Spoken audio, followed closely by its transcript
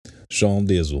Sean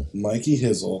Dizzle. Mikey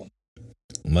Hizzle.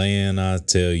 Man, I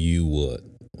tell you what.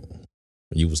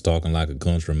 You was talking like a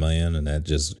country man, and that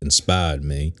just inspired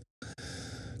me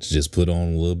to just put on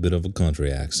a little bit of a country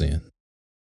accent.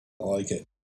 I like it.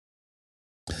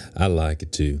 I like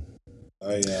it too.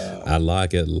 I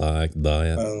like it like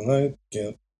that. I like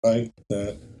it like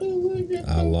that.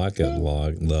 I like it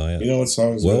like that. You know what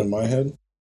song's been in my head?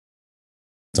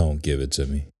 Don't give it to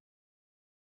me.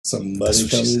 Somebody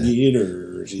come get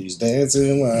her. She's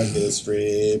dancing like a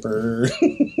stripper.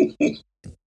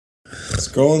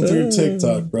 Scrolling through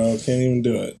TikTok, bro. Can't even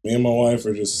do it. Me and my wife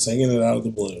are just singing it out of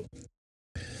the blue.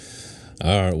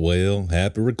 All right, well,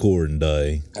 happy recording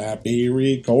day. Happy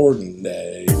recording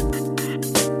day.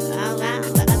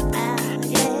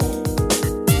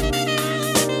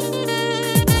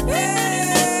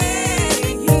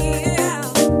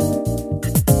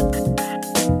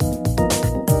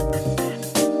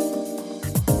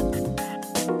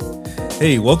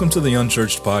 Hey, welcome to the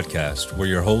Unchurched Podcast, where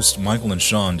your hosts Michael and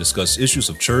Sean discuss issues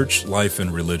of church, life,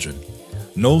 and religion.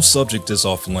 No subject is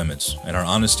off limits, and our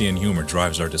honesty and humor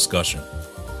drives our discussion.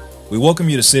 We welcome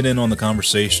you to sit in on the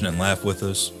conversation and laugh with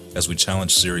us as we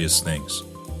challenge serious things.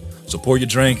 So pour your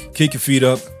drink, kick your feet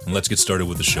up, and let's get started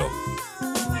with the show.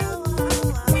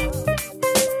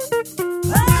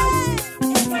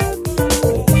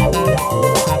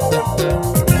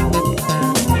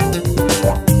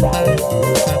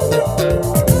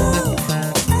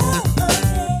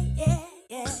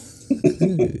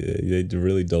 I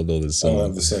really don't know this song. I don't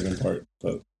have the second part,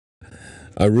 but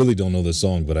I really don't know the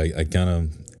song, but I kind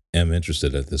of am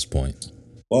interested at this point.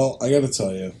 Well, I got to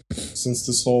tell you, since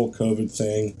this whole COVID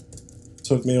thing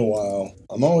took me a while,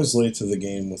 I'm always late to the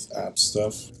game with app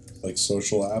stuff, like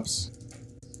social apps.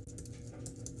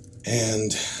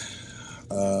 And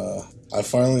I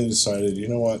finally decided, you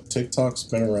know what, TikTok's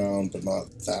been around, but not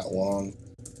that long.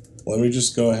 Let me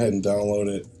just go ahead and download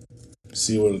it,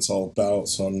 see what it's all about,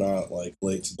 so I'm not like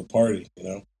late to the party, you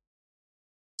know?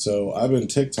 So I've been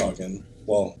TikToking.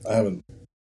 Well, I haven't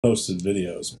posted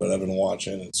videos, but I've been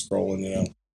watching and scrolling, you know?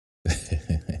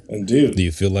 And dude. Do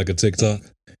you feel like a TikTok?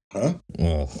 Huh?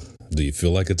 Well, do you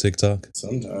feel like a TikTok?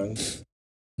 Sometimes.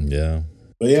 Yeah.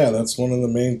 But yeah, that's one of the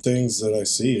main things that I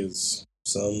see is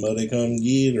somebody come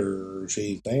get her.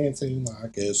 She's dancing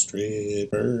like a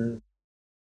stripper.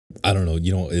 I don't know.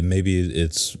 You know, maybe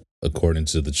it's according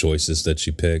to the choices that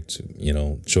you picked, you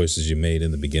know, choices you made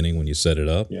in the beginning when you set it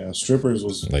up. Yeah, strippers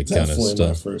was like definitely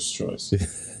my first choice.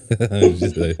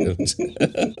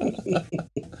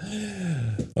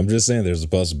 I'm just saying there's a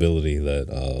possibility that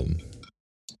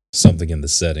something in the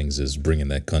settings is bringing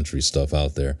that country stuff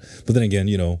out there. But then again,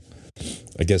 you know,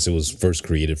 I guess it was first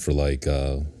created for like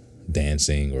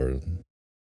dancing or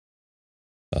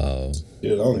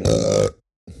Dude, I don't even know.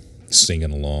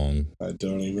 Singing along. I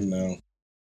don't even know.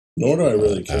 Nor do I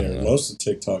really care. Most of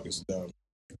TikTok is dumb.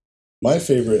 My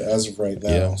favorite, as of right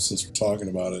now, since we're talking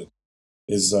about it,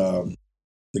 is the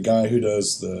guy who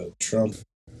does the Trump,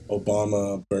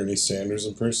 Obama, Bernie Sanders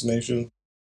impersonation.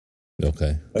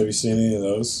 Okay. Have you seen any of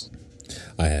those?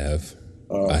 I have.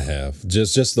 I have.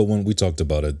 Just the one we talked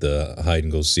about at the hide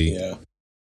and go seek. Yeah.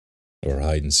 Or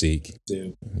hide and seek.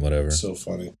 Dude. Whatever. So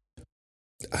funny.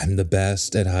 I'm the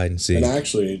best at hide and seek. And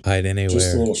actually, hide anywhere.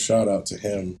 Just a little shout out to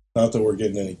him. Not that we're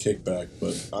getting any kickback,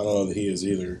 but I don't know that he is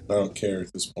either. I don't care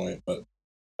at this point, but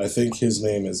I think his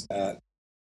name is at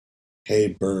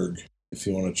Hey Berg, if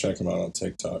you want to check him out on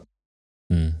TikTok.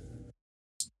 Might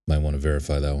want to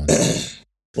verify that one.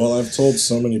 Well, I've told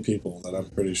so many people that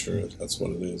I'm pretty sure that's what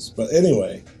it is. But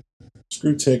anyway,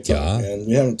 screw TikTok, man.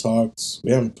 We haven't talked.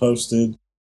 We haven't posted.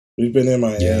 We've been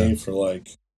MIA for like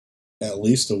at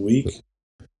least a week.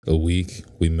 A week.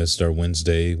 We missed our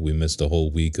Wednesday. We missed a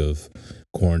whole week of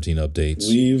quarantine updates.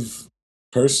 We've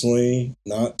personally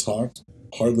not talked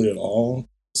hardly at all,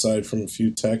 aside from a few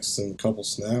texts and a couple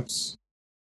snaps.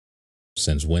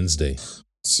 Since Wednesday.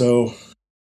 So,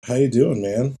 how you doing,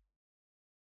 man?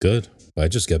 Good. I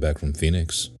just got back from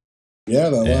Phoenix. Yeah,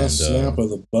 that last snap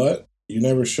of the butt. You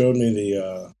never showed me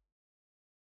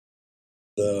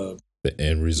the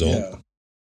end result. Yeah.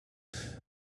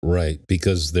 Right,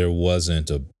 because it wasn't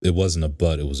a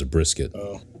butt, it was a brisket.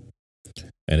 Oh.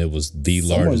 And it was the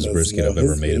largest brisket I've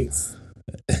ever made.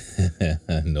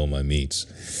 I know my meats.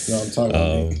 No, I'm talking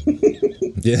about meat.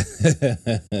 Yeah.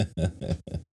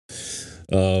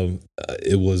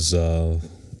 It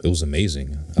was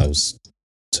amazing. I was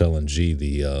telling G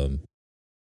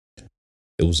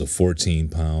it was a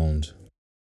 14-pound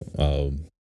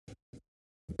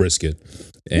brisket,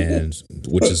 and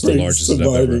which is the largest I've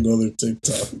ever. Another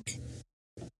TikTok.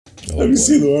 Have you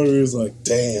seen the one where he was like,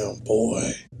 "Damn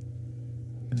boy"?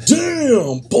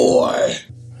 Damn, boy.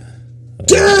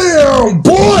 Damn,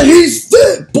 boy, he's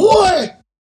thick, boy.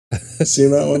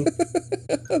 Seen that one?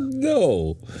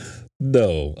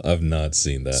 No, I've not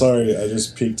seen that. Sorry, I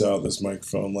just peeked out this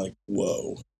microphone like,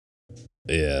 whoa.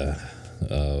 Yeah.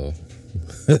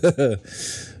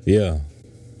 Yeah.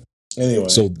 Anyway.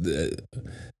 So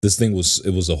this thing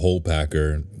was a whole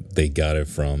packer. They got it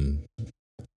from,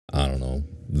 I don't know,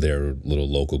 their little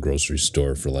local grocery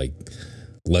store for like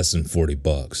less than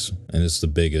 $40. And it's the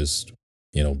biggest,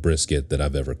 brisket that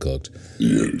I've ever cooked.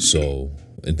 So,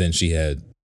 and then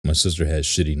my sister had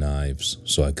shitty knives,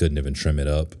 so I couldn't even trim it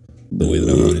up the way that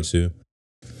I wanted to.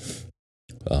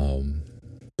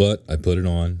 But I put it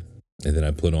on, and then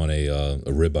I put on a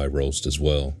ribeye roast as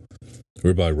well.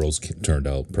 Ribeye roast turned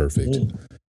out perfect.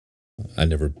 I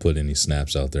never put any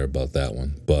snaps out there about that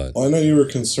one, but well, I know you were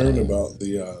concerned about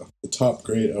the top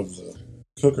grate of the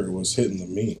cooker was hitting the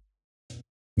meat.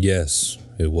 Yes,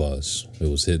 it was. It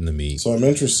was hitting the meat. So I'm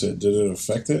interested. Did it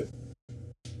affect it?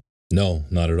 No,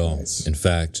 not at all. Nice. In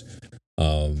fact,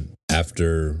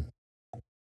 after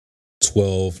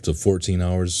 12 to 14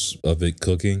 hours of it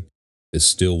cooking, it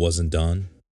still wasn't done.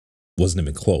 Wasn't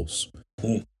even close.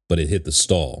 But it hit the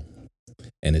stall.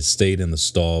 And it stayed in the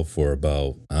stall for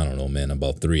about, I don't know, man,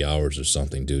 about 3 hours or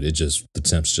something, dude. The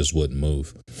temps just wouldn't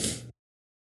move.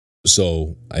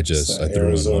 So I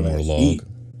threw in one more log. Heat.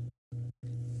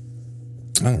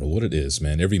 I don't know what it is,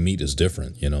 man. Every meat is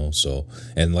different, so,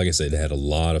 and like I said, it had a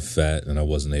lot of fat and I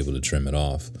wasn't able to trim it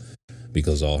off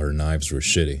because all her knives were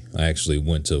shitty. I actually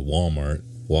went to Walmart,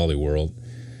 Wally World,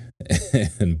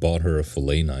 and bought her a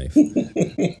fillet knife.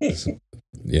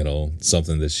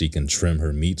 Something that she can trim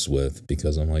her meats with,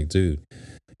 because I'm like, dude,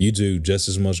 you do just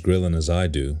as much grilling as I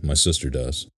do. My sister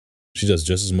does. She does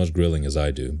just as much grilling as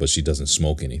I do, but she doesn't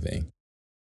smoke anything.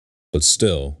 But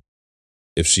still,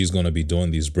 if she's going to be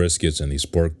doing these briskets and these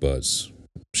pork butts,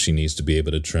 she needs to be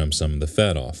able to trim some of the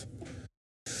fat off.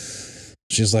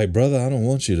 She's like, brother, I don't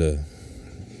want you to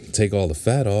take all the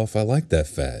fat off. I like that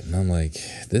fat. And I'm like,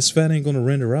 this fat ain't going to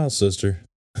render out, sister.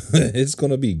 It's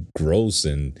going to be gross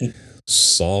and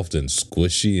soft and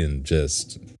squishy and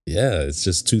just, it's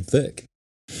just too thick.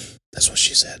 That's what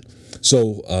she said.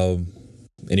 So,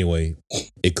 anyway,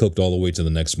 it cooked all the way to the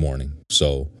next morning.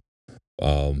 So,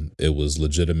 it was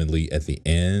legitimately at the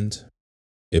end,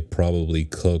 it probably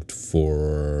cooked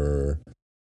for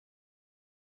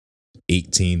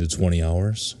 18 to 20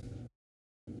 hours.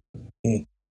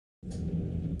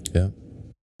 Yeah.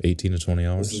 18 to 20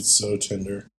 hours. It's so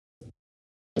tender.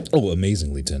 Oh,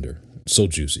 amazingly tender. So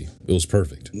juicy. It was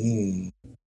perfect.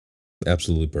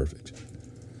 Absolutely perfect.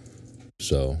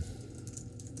 So,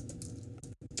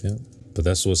 yeah. But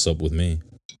that's what's up with me.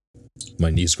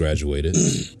 My niece graduated,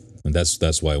 and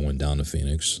that's why I went down to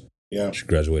Phoenix. Yeah. She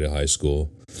graduated high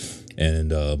school, and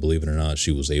believe it or not,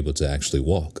 she was able to actually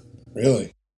walk.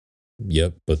 Really?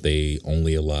 Yep, but they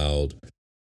only allowed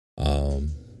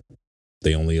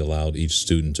each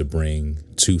student to bring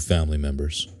 2 family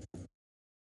members.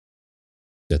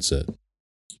 That's it.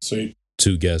 So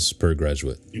 2 guests per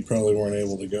graduate. You probably weren't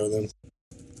able to go then?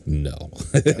 No.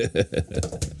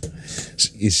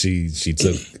 she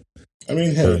took I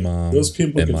mean, hey, her mom those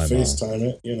people and can my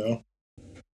FaceTime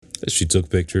it, She took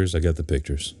pictures. I got the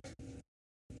pictures.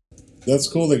 That's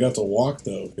cool they got to walk,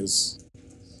 though, because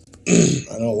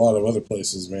I know a lot of other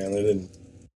places, man, they didn't.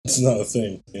 It's not a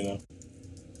thing,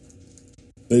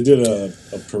 They did a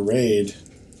parade,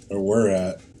 or were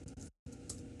at,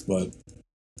 but,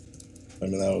 I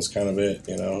mean, that was kind of it,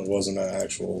 It wasn't an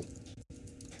actual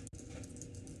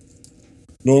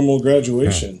normal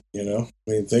graduation, I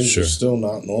mean, things are still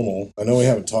not normal. I know we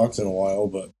haven't talked in a while,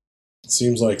 but it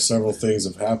seems like several things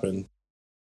have happened.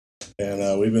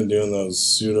 And we've been doing those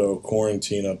pseudo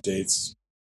quarantine updates.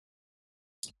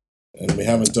 And we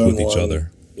haven't done with each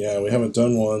other. Yeah, we haven't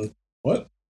done one. What?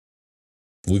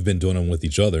 We've been doing them with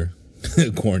each other.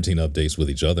 Quarantine updates with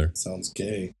each other. Sounds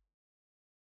gay.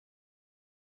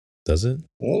 Does it?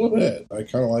 A little bit. I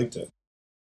kind of liked it.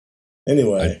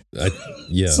 Anyway.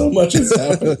 Yeah. So much has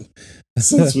happened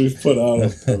since we've put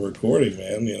out a recording,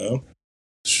 man,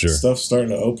 Sure. Stuff's starting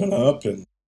to open up and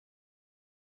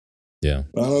yeah.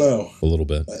 I don't know. A little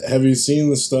bit. Have you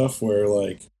seen the stuff where,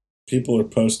 like, people are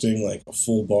posting, like, a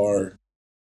full bar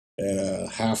and a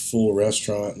half-full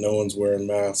restaurant, no one's wearing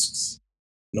masks,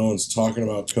 no one's talking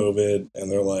about COVID,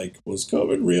 and they're like, was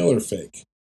COVID real or fake?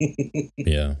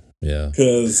 Yeah.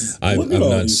 Because I've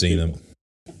not seen them.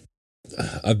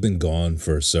 I've been gone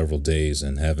for several days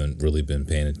and haven't really been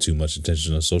paying too much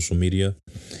attention to social media.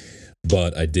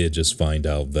 But I did just find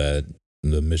out that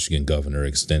the Michigan governor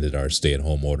extended our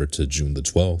stay-at-home order to June the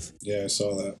 12th. Yeah, I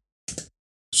saw that.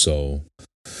 So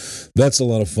that's a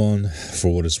lot of fun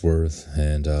for what it's worth.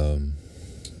 And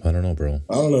I don't know, bro.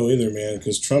 I don't know either, man,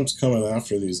 because Trump's coming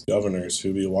after these governors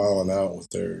who be wilding out with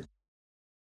their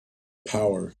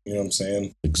power. You know what I'm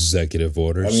saying? Executive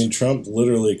orders. I mean, Trump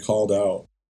literally called out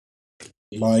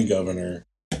my governor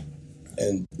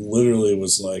and literally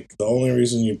was like, the only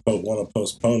reason you want to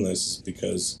postpone this is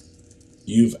because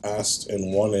you've asked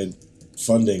and wanted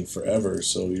funding forever,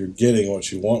 so you're getting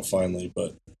what you want finally,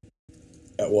 but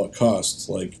at what cost?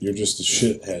 Like, you're just a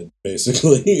shithead,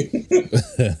 basically.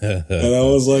 And I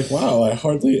was like, wow, I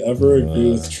hardly ever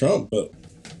agree with Trump, but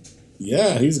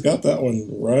yeah, he's got that one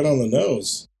right on the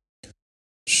nose.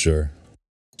 Sure.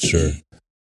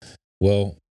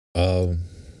 Well,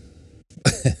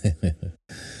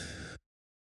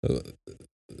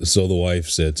 so the wife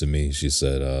said to me, she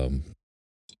said,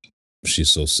 she's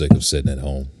so sick of sitting at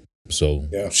home. So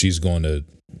Yeah. she's going to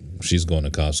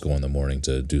Costco in the morning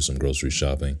to do some grocery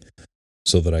shopping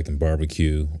so that I can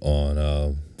barbecue on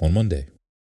Monday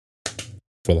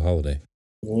for the holiday.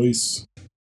 Voice.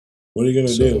 What are you going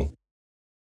to do?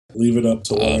 Leave it up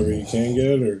to whatever you can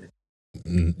get, or?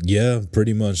 Yeah,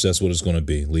 pretty much that's what it's going to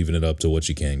be. Leaving it up to what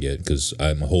you can get, because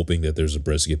I'm hoping that there's a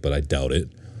brisket, but I doubt it.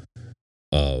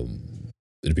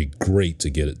 It'd be great to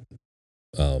get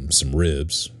some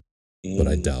ribs, but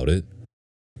I doubt it.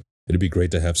 It'd be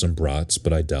great to have some brats,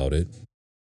 but I doubt it.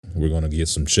 We're going to get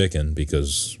some chicken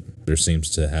because there seems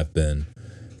to have been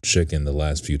chicken the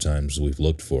last few times we've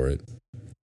looked for it.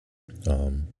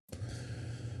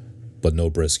 But no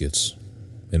briskets.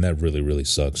 And that really, really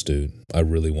sucks, dude. I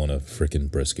really want a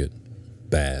freaking brisket.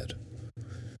 Bad.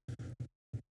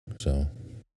 So,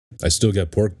 I still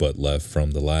got pork butt left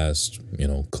from the last,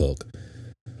 cook.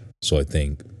 So I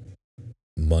think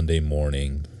Monday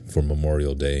morning for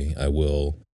Memorial Day, I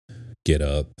will get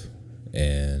up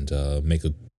and make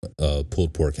a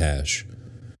pulled pork hash.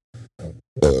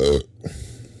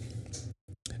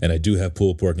 And I do have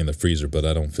pulled pork in the freezer, but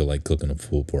I don't feel like cooking a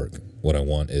pulled pork. What I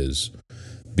want is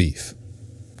beef.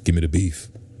 Give me the beef.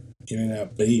 Give me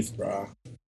that beef, brah.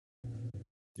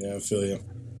 Yeah, I feel you.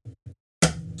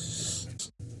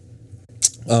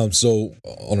 So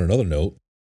on another note,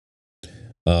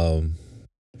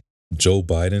 Joe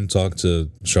Biden talked to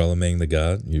Charlemagne the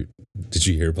God. Did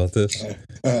you hear about this?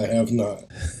 I have not.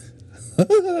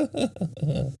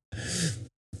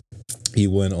 He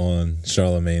went on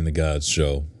Charlemagne the God's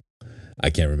show.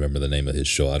 I can't remember the name of his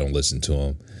show. I don't listen to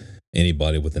him.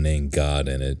 Anybody with the name God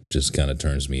in it just kind of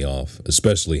turns me off,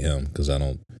 especially him, because I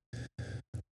don't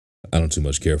too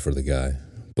much care for the guy.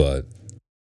 But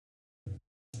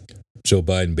Joe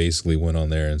Biden basically went on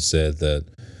there and said that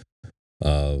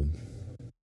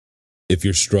if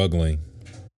you're struggling,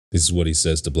 this is what he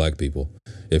says to black people,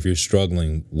 if you're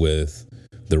struggling with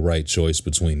the right choice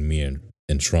between me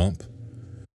and Trump,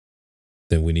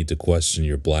 then we need to question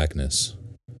your blackness.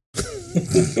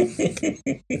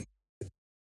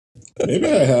 Maybe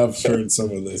I have heard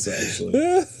some of this, actually.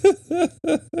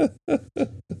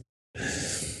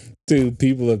 Dude,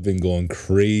 people have been going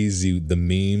crazy. The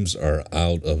memes are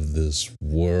out of this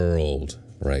world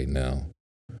right now.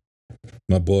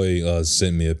 My boy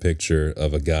sent me a picture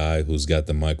of a guy who's got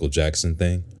the Michael Jackson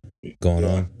thing going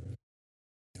on.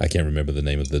 I can't remember the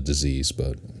name of the disease,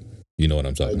 but you know what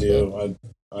I'm talking about.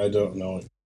 I don't know it.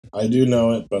 I do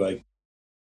know it, but I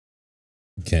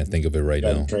can't think of it right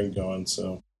now. Got a drink going,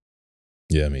 so.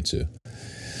 Yeah, me too.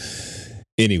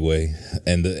 Anyway,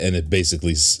 and it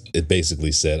basically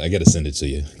said, I got to send it to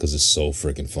you because it's so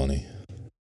freaking funny.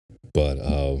 But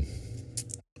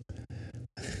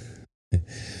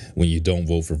when you don't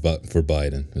vote for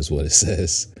Biden is what it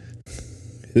says.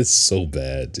 It's so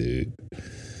bad, dude.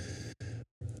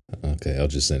 Okay, I'll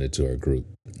just send it to our group.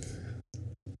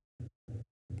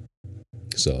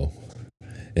 So,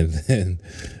 and then,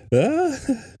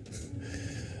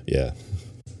 yeah.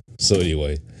 So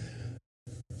anyway,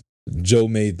 Joe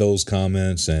made those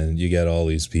comments, and you got all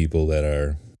these people that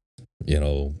are,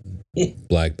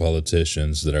 black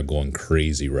politicians that are going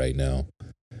crazy right now,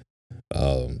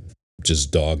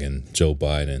 just dogging Joe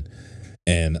Biden.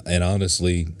 And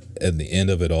honestly, at the end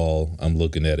of it all, I'm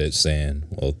looking at it saying,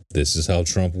 well, this is how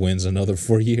Trump wins another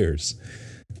 4 years.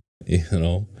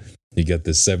 You got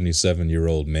this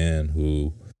 77-year-old man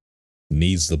who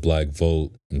needs the black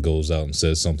vote and goes out and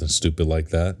says something stupid like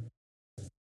that.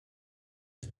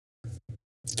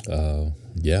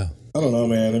 Yeah. I don't know,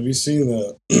 man. Have you seen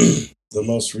the the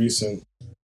most recent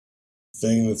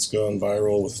thing that's gone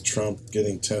viral with Trump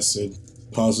getting tested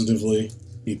positively?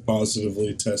 He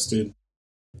positively tested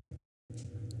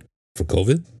for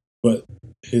COVID? But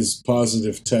his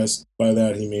positive test, by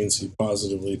that he means he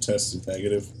positively tested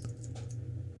negative.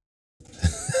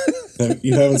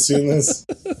 You haven't seen this?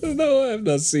 No, I have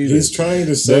not seen it. He's trying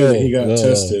to say that he got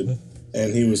tested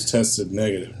and he was tested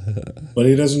negative. But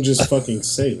he doesn't just fucking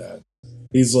say that.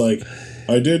 He's like,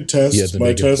 I did test.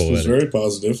 My test was very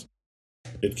positive.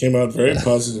 It came out very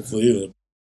positively that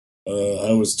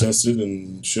I was tested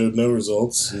and showed no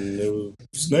results, and it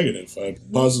was negative. I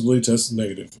positively tested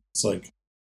negative. It's like,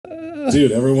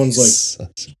 dude, everyone's like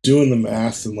doing the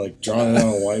math and like drawing it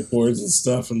on whiteboards and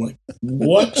stuff, and like,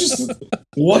 what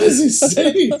is he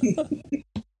saying?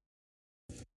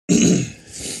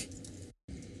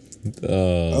 I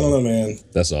don't know, man.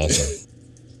 That's awesome.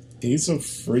 He's a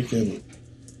freaking.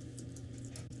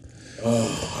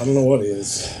 I don't know what he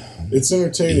is. It's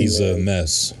entertaining. He's a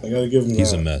mess. I gotta give him.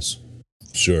 He's a mess.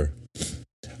 Sure.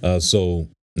 So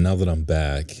now that I'm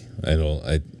back,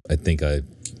 I think I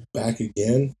back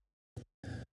again.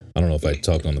 I don't know if I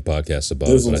talked on the podcast about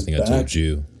it, but I think I told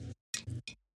you.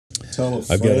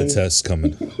 I've got a test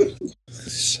coming.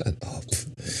 Shut up.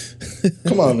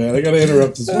 Come on, man. I got to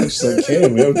interrupt as much as I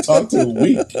can. We haven't talked in a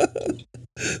week.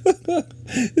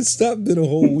 It's not been a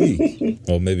whole week.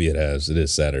 Oh, maybe it has. It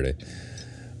is Saturday.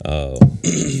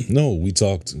 No, we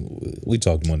talked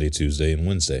Monday, Tuesday, and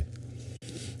Wednesday.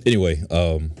 Anyway,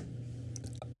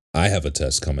 I have a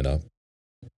test coming up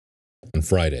on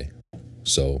Friday.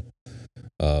 So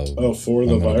for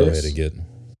the virus? Go ahead and get.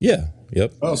 Yeah.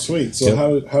 Yep. Oh, sweet. So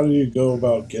how do you go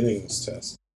about getting this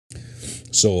test?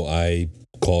 So I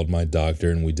called my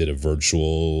doctor and we did a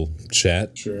virtual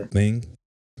chat thing.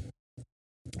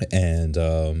 And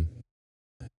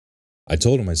I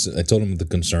told him the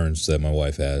concerns that my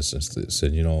wife has. I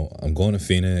said, I'm going to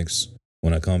Phoenix.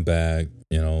 When I come back,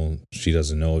 she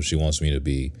doesn't know if she wants me to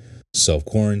be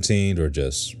self-quarantined or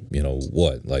just,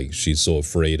 what. Like, she's so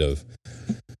afraid of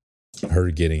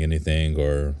her getting anything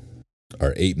or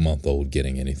our 8-month-old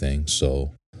getting anything.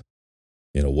 So,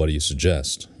 what do you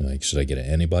suggest? Like, should I get an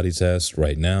antibody test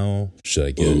right now? Should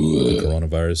I get the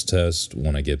coronavirus test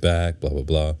when I get back? Blah, blah,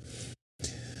 blah.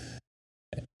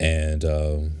 And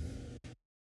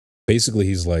basically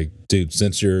he's like, dude,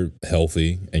 since you're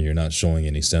healthy and you're not showing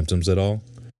any symptoms at all,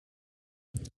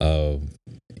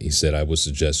 he said, I would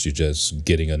suggest you just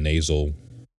getting a nasal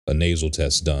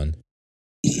test done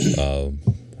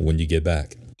when you get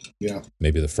back. Yeah.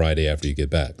 Maybe the Friday after you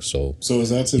get back. So is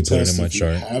that to test if you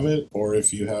have it or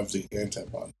if you have the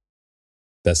antibody?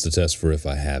 That's the test for if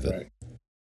I have it. Right.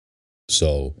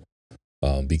 So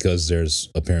because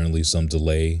there's apparently some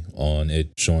delay on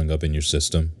it showing up in your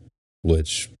system,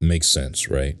 which makes sense,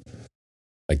 right?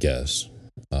 I guess.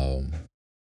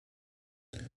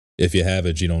 If you have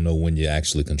it, you don't know when you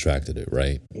actually contracted it,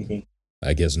 right? Mm-hmm.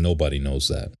 I guess nobody knows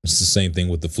that. It's the same thing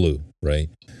with the flu, right?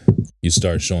 You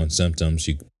start showing symptoms,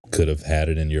 you could have had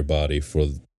it in your body for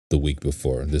the week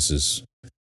before. This is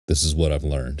what I've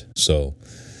learned. So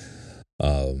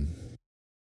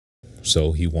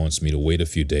he wants me to wait a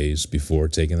few days before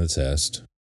taking the test.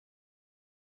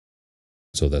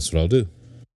 So that's what I'll do.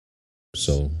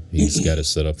 So he's got it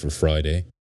set up for Friday.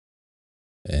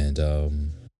 And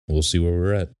we'll see where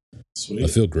we're at. Sweet. I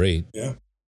feel great. Yeah.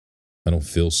 I don't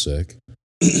feel sick.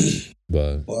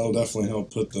 But that'll definitely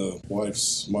help put the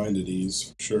wife's mind at ease,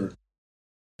 for sure.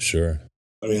 Sure.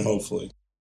 I mean, hopefully.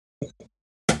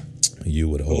 You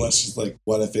would hope. Unless she's like,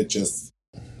 what if it just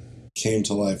came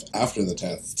to life after the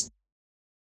test?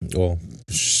 Well,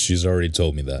 she's already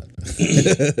told me that.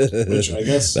 Which I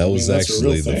guess that was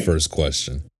actually the first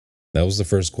question. That was the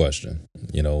first question.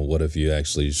 What if you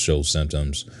actually show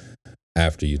symptoms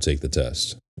after you take the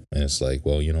test? And it's like,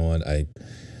 well, you know what?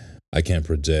 I can't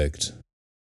predict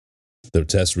the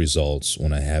test results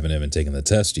when I haven't even taken the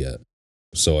test yet.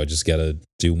 So I just got to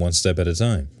do one step at a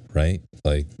time, right?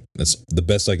 Like, that's the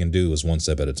best I can do is one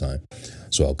step at a time.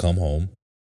 So I'll come home,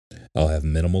 I'll have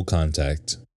minimal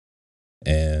contact,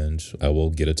 and I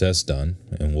will get a test done,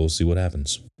 and we'll see what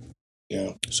happens.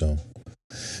 Yeah. So,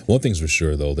 one thing's for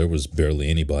sure, though, there was barely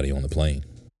anybody on the plane.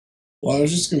 Well, I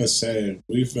was just going to say,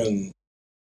 we've been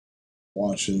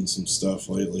watching some stuff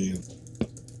lately, and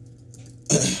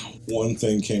one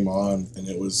thing came on, and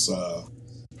it was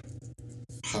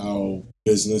how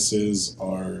businesses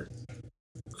are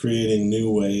creating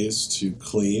new ways to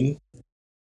clean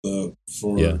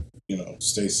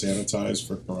stay sanitized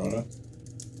for Corona.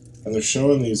 And they're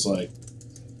showing these kind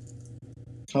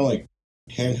of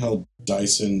handheld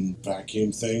Dyson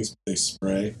vacuum things they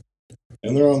spray.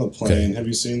 And they're on the plane. Okay. Have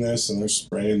you seen this? And they're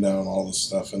spraying down all the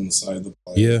stuff inside the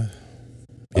plane. Yeah.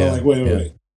 I'm like,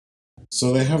 wait.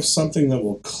 So they have something that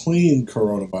will clean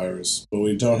coronavirus, but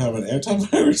we don't have an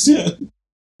antivirus yet.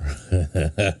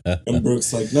 And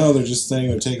Brooke's like, no, they're just saying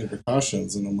they're taking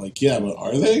precautions. And I'm like, yeah, but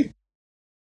are they?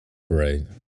 Right.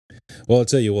 Well, I'll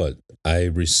tell you what. I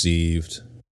received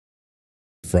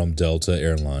from Delta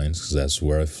Airlines, because that's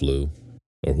where I flew,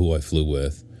 or who I flew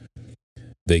with.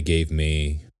 They gave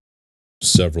me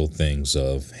several things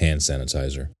of hand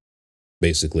sanitizer.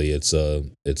 Basically, it's a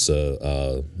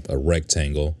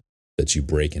rectangle that you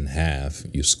break in half.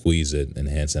 You squeeze it, and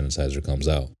hand sanitizer comes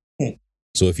out. Hmm.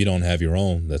 So if you don't have your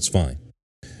own, that's fine.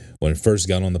 When it first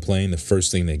got on the plane, the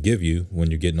first thing they give you when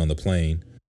you're getting on the plane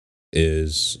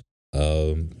is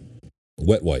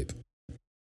wet wipe.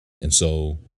 And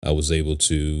so I was able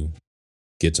to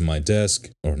get to my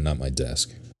desk, or not my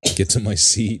desk, get to my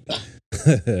seat.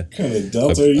 What kind of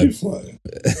Delta are you flying?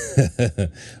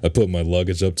 I put my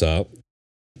luggage up top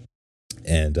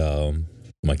and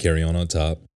my carry-on on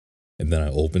top, and then I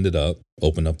opened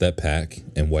up that pack,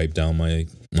 and wiped down my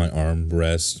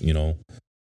armrest,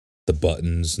 the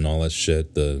buttons and all that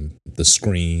shit, the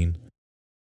screen.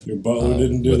 Your butler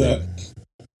didn't do that?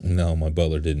 No, my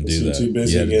butler didn't do that. Too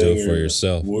busy You had to do getting it for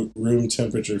yourself. Room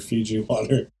temperature Fiji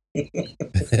water.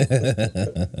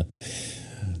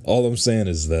 All I'm saying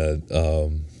is that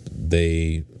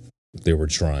they were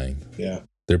trying. Yeah.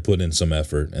 They're putting in some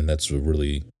effort, and that's a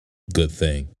really good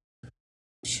thing.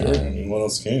 Sure. I mean, what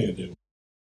else can you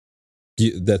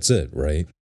do? That's it, right?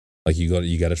 Like you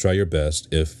got to try your best.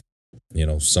 If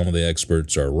some of the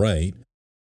experts are right,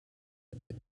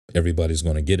 everybody's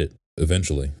going to get it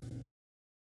eventually.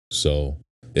 So,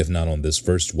 if not on this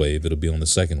first wave, it'll be on the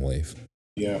second wave.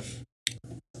 Yeah.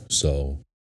 So,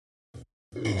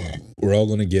 we're all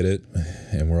going to get it,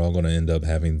 and we're all going to end up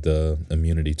having the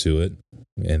immunity to it,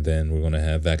 and then we're going to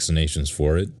have vaccinations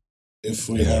for it. If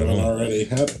we haven't already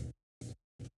had it.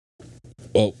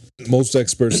 Well, most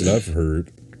experts that I've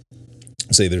heard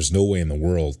say there's no way in the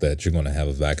world that you're going to have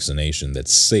a vaccination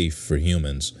that's safe for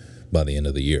humans by the end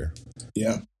of the year.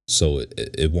 Yeah. So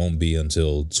it won't be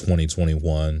until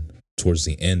 2021, towards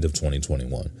the end of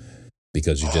 2021,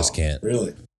 because you just can't.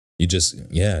 Really? You just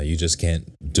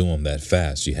can't do them that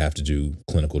fast. You have to do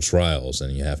clinical trials,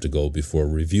 and you have to go before a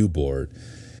review board,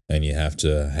 and you have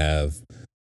to have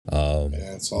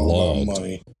it's all about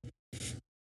money.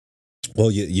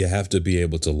 Well, you have to be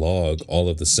able to log all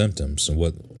of the symptoms and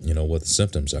what the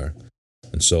symptoms are.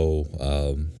 And so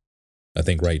I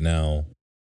think right now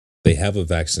they have a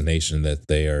vaccination that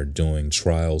they are doing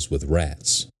trials with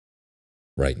rats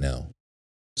right now.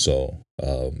 So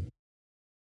I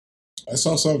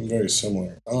saw something very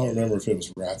similar. I don't remember if it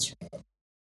was rats or not.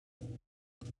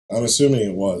 I'm assuming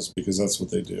it was, because that's what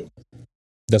they do.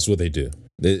 That's what they do.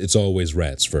 It's always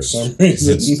rats first. For some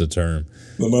reason, that's the term.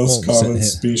 The most common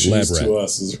species to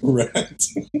us is rat.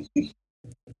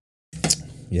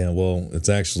 Yeah, well, it's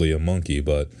actually a monkey,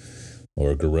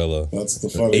 or a gorilla. That's the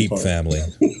funny ape part. Family.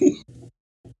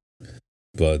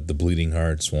 But the bleeding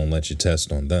hearts won't let you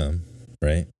test on them,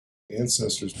 right?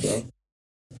 Ancestors, bro.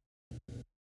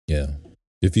 Yeah.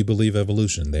 If you believe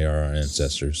evolution, they are our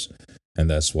ancestors. And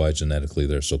that's why genetically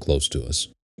they're so close to us.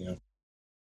 Yeah.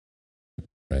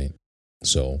 Right?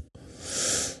 So,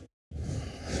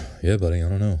 yeah, buddy, I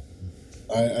don't know.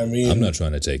 I mean, I'm not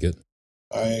trying to take it.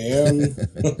 I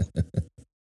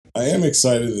am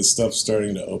excited that stuff's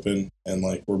starting to open, and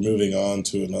like we're moving on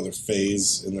to another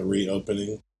phase in the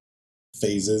reopening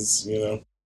phases,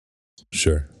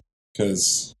 Sure.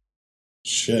 Because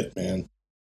shit, man.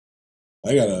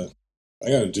 I gotta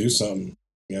do something,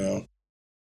 I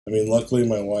mean, luckily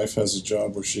my wife has a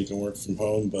job where she can work from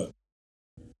home, but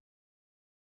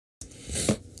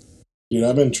dude,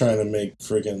 I've been trying to make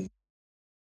friggin'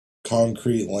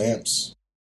 concrete lamps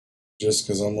just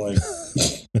because I'm like,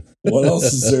 what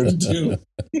else is there to do?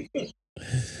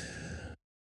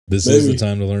 This is the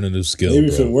time to learn a new skill. Maybe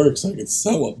bro. if it works, I could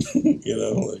sell them.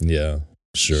 Yeah,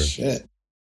 sure. Shit.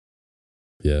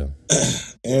 Yeah.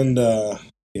 And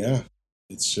yeah,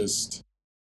 it's just.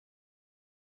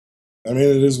 I mean,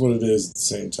 it is what it is at the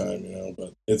same time,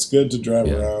 but it's good to drive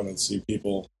around and see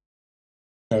people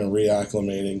kind of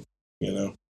reacclimating,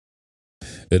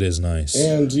 It is nice.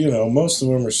 And, most of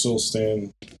them are still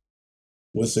staying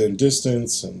within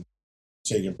distance and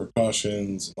taking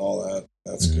precautions and all that.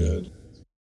 That's good.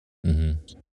 Mm-hmm.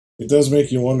 It does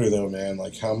make you wonder, though, man,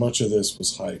 like how much of this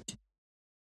was hype?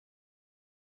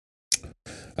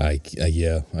 I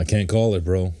can't call it,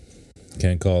 bro.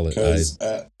 Can't call it.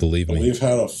 Believe me. We've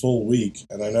had a full week,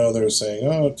 and I know they're saying,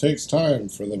 it takes time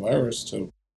for the virus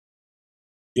to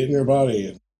get in your body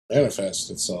and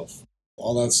manifest itself.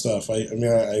 All that stuff. I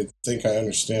mean, I think I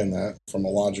understand that from a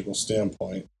logical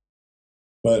standpoint.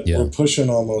 But we're pushing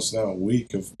almost now a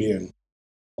week of being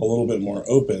a little bit more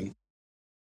open.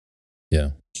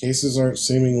 Yeah. Cases aren't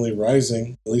seemingly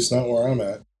rising, at least not where I'm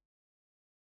at.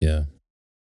 Yeah.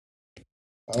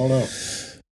 I don't know.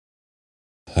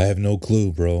 I have no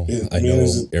clue, bro. I know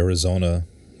Arizona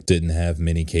didn't have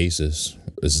many cases,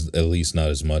 at least not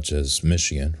as much as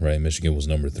Michigan, right? Michigan was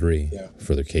number 3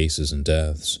 for their cases and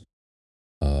deaths.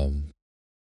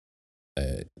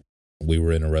 We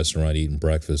were in a restaurant eating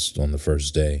breakfast on the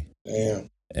first day. Damn.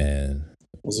 And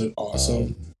was it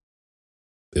awesome?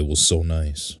 It was so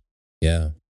nice. Yeah,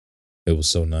 it was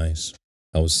so nice.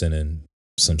 I was sending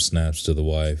some snaps to the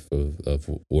wife of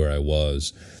where I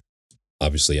was.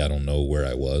 Obviously, I don't know where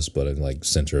I was, but I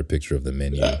sent her a picture of the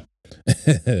menu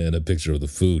and a picture of the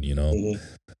food, you know.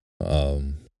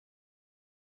 Mm-hmm.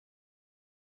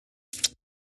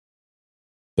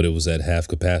 But it was at half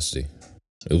capacity.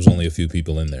 It was only a few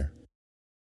people in there.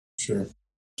 Sure.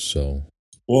 So.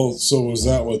 Well, so was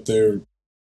that what they're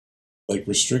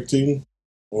restricting,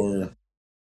 or?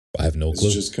 I have no clue.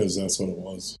 It's just because that's what it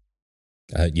was.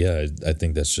 Yeah, I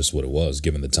think that's just what it was,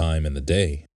 given the time and the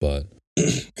day. But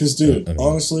because, dude,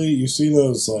 honestly, you see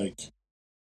those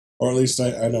or at least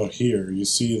I know here, you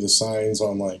see the signs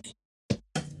on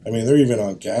they're even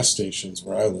on gas stations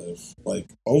where I live.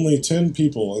 Only 10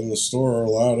 people in the store are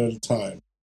allowed at a time.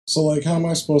 So, how am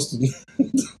I supposed to?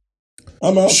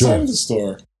 I'm outside of the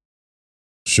store.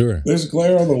 Sure. There's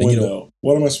glare on the window.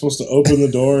 What am I supposed to open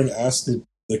the door and ask the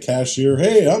cashier,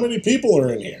 hey, how many people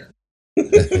are in here?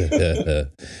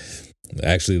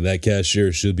 Actually, that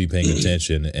cashier should be paying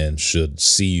attention and should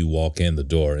see you walk in the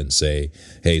door and say,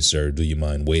 hey, sir, do you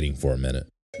mind waiting for a minute?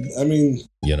 I mean,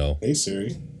 hey,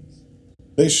 Siri.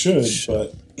 They should,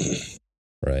 but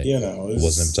right. It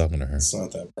wasn't him talking to her. It's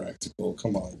not that practical.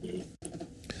 Come on, dude.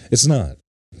 It's not.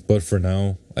 But for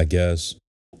now, I guess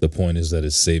the point is that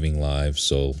it's saving lives,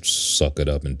 so suck it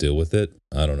up and deal with it.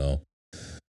 I don't know.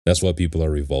 That's why people are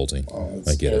revolting.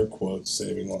 I get air quotes,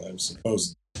 saving lives,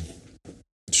 supposed.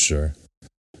 Sure.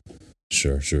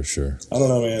 Sure. I don't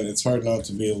know, man. It's hard not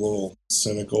to be a little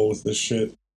cynical with this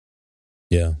shit.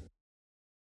 Yeah.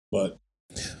 But.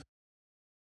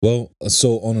 Well,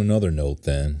 so on another note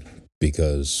then,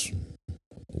 because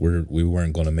we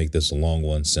weren't going to make this a long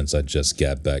one since I just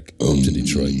got back to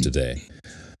Detroit today.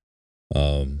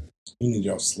 You need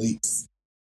your sleeps.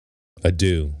 I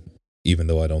do, even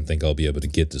though I don't think I'll be able to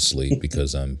get to sleep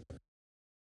because I'm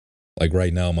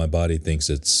right now my body thinks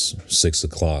it's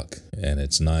 6:00 and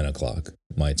it's 9:00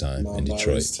 my time in Detroit.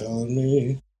 My body's telling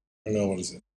me, or no, what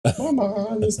is it? My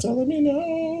mind is telling me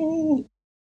no.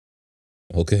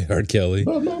 Okay, R. Kelly.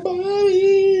 But my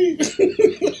body.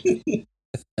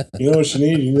 You know what you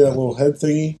need? You need that little head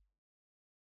thingy.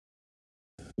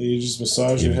 You just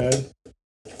massage your head.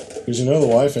 Because the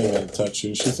wife ain't going to touch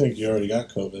you. She think you already got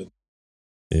COVID.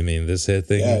 You mean this head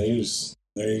thing? Yeah,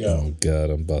 there you go. Oh, God,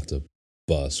 I'm about to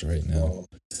bust right now.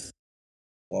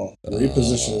 Well,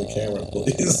 reposition the camera,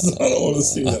 please. I don't want to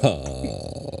see that.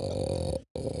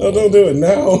 No, don't do it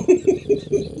now.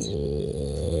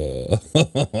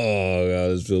 Oh, God,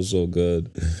 this feels so good.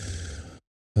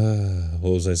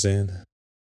 What was I saying?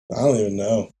 I don't even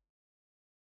know.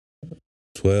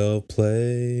 12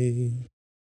 play.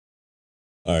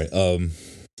 All right.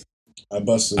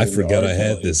 I forgot I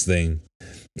had this thing.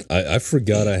 I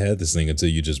forgot I had this thing until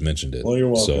you just mentioned it. Well, you're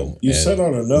welcome. So, you said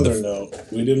on another note,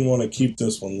 we didn't want to keep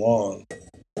this one long.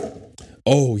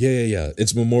 Oh, yeah.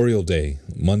 It's Memorial Day.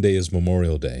 Monday is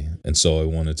Memorial Day. And so I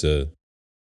wanted to,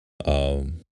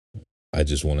 I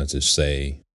just wanted to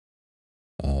say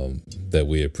that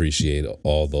we appreciate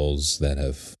all those that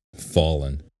have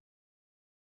fallen,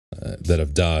 that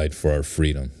have died for our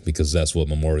freedom, because that's what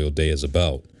Memorial Day is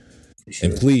about. Sure.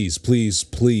 And please,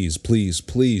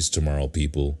 tomorrow,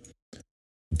 people,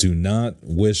 do not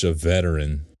wish a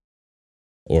veteran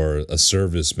or a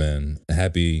serviceman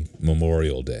happy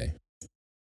Memorial Day.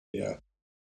 Yeah.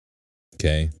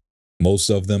 Okay? Most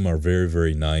of them are very,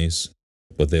 very nice,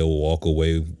 but they'll walk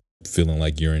away feeling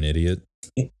like you're an idiot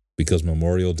because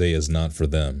Memorial Day is not for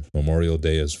them. Memorial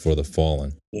Day is for the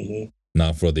fallen,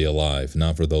 not for the alive,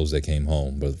 not for those that came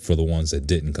home, but for the ones that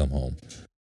didn't come home.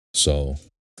 So,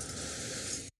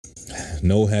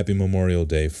 no happy Memorial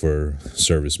Day for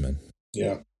servicemen.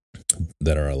 Yeah.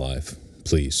 That are alive,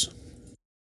 please.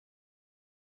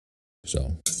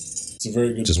 So, it's a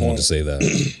very good just point. wanted to say that.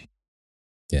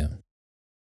 Yeah.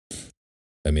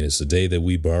 I mean, it's the day that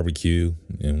we barbecue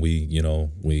and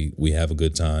we have a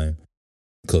good time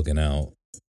cooking out.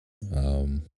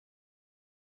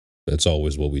 That's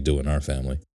always what we do in our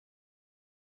family.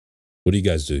 What do you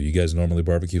guys do? You guys normally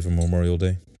barbecue for Memorial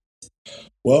Day?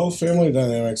 Well, family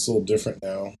dynamics a little different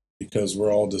now because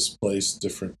we're all displaced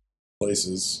different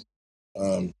places.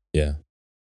 Yeah.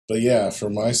 But yeah, for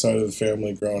my side of the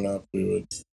family growing up, we would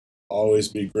always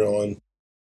be grilling.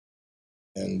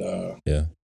 And yeah.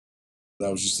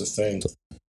 That was just a thing.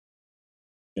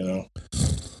 you know.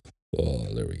 Oh,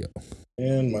 there we go.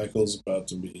 And Michael's about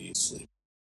to be asleep.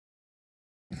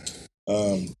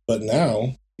 But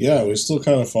now, yeah, we still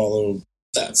kind of follow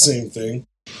that same thing.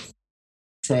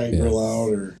 Try and grill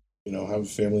out, or have a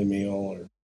family meal, or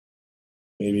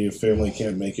maybe if family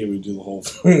can't make it, we do the whole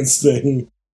friends thing.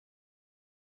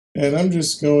 And I'm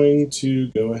just going to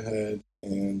go ahead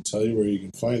and tell you where you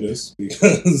can find us,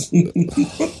 because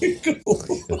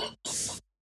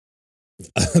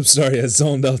I'm sorry, I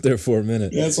zoned out there for a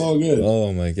minute. That's all good.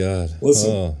 Oh my God.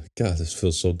 Listen, oh God, this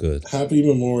feels so good. Happy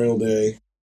Memorial Day,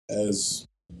 as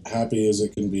happy as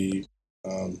it can be.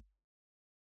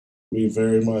 We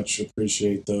very much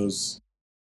appreciate those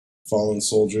fallen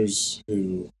soldiers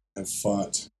who have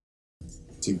fought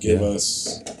to give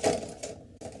us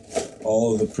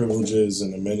all of the privileges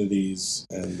and amenities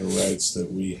and the rights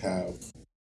that we have.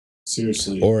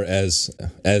 Seriously. Or as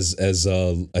I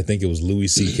think it was Louis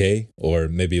C.K. or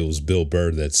maybe it was Bill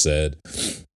Burr that said,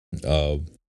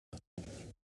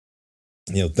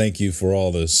 thank you for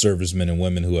all the servicemen and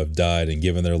women who have died and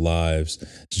given their lives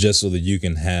just so that you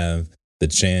can have the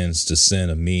chance to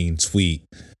send a mean tweet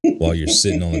while you're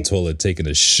sitting on the toilet taking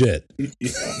a shit.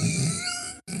 Yeah.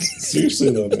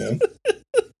 Seriously though, man.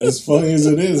 As funny as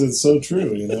it is, it's so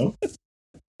true,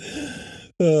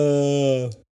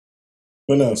 But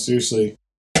no, seriously.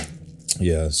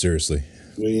 Yeah, seriously.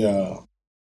 We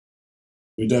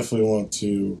definitely want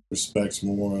to respect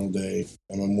Memorial Day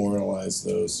and memorialize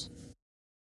those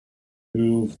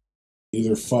who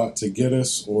either fought to get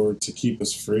us or to keep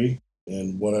us free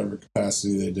in whatever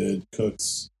capacity they did.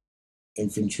 Cooks,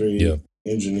 infantry,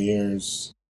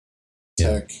 engineers,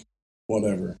 tech,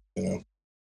 whatever,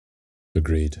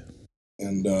 Agreed.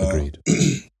 And agreed.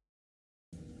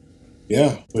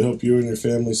 Yeah, we hope you and your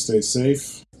family stay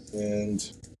safe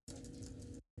and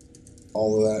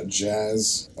all of that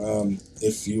jazz.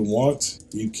 If you want,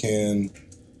 you can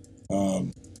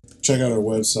check out our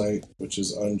website, which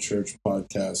is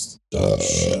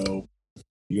unchurchpodcast.show.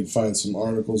 You can find some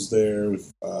articles there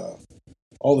with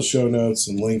all the show notes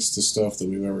and links to stuff that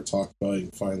we've ever talked about. You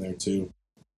can find there too.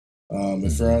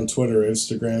 If you're on Twitter or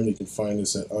Instagram, you can find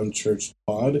us at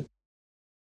unchurchedpod.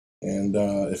 And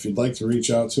if you'd like to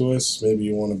reach out to us, maybe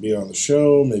you want to be on the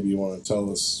show, maybe you want to tell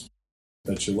us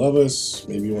that you love us,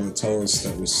 maybe you want to tell us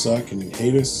that we suck and you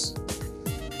hate us.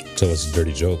 Tell us a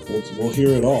dirty joke. We'll hear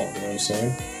it all, you know what I'm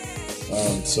saying?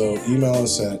 So email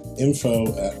us at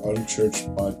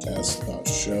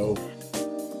info@unchurchedpodcast.show.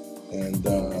 And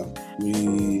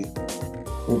we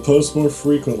will post more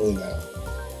frequently now,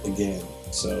 again.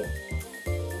 So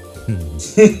we'll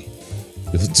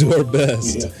do our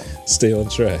best. Yeah. Stay on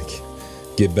track.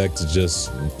 Get back to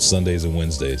just Sundays and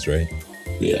Wednesdays, right?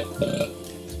 Yeah.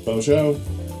 For sure.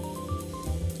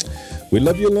 We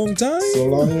love you a long time. So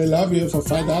long we love you for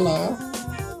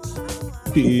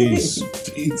 $5. Peace.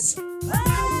 Peace.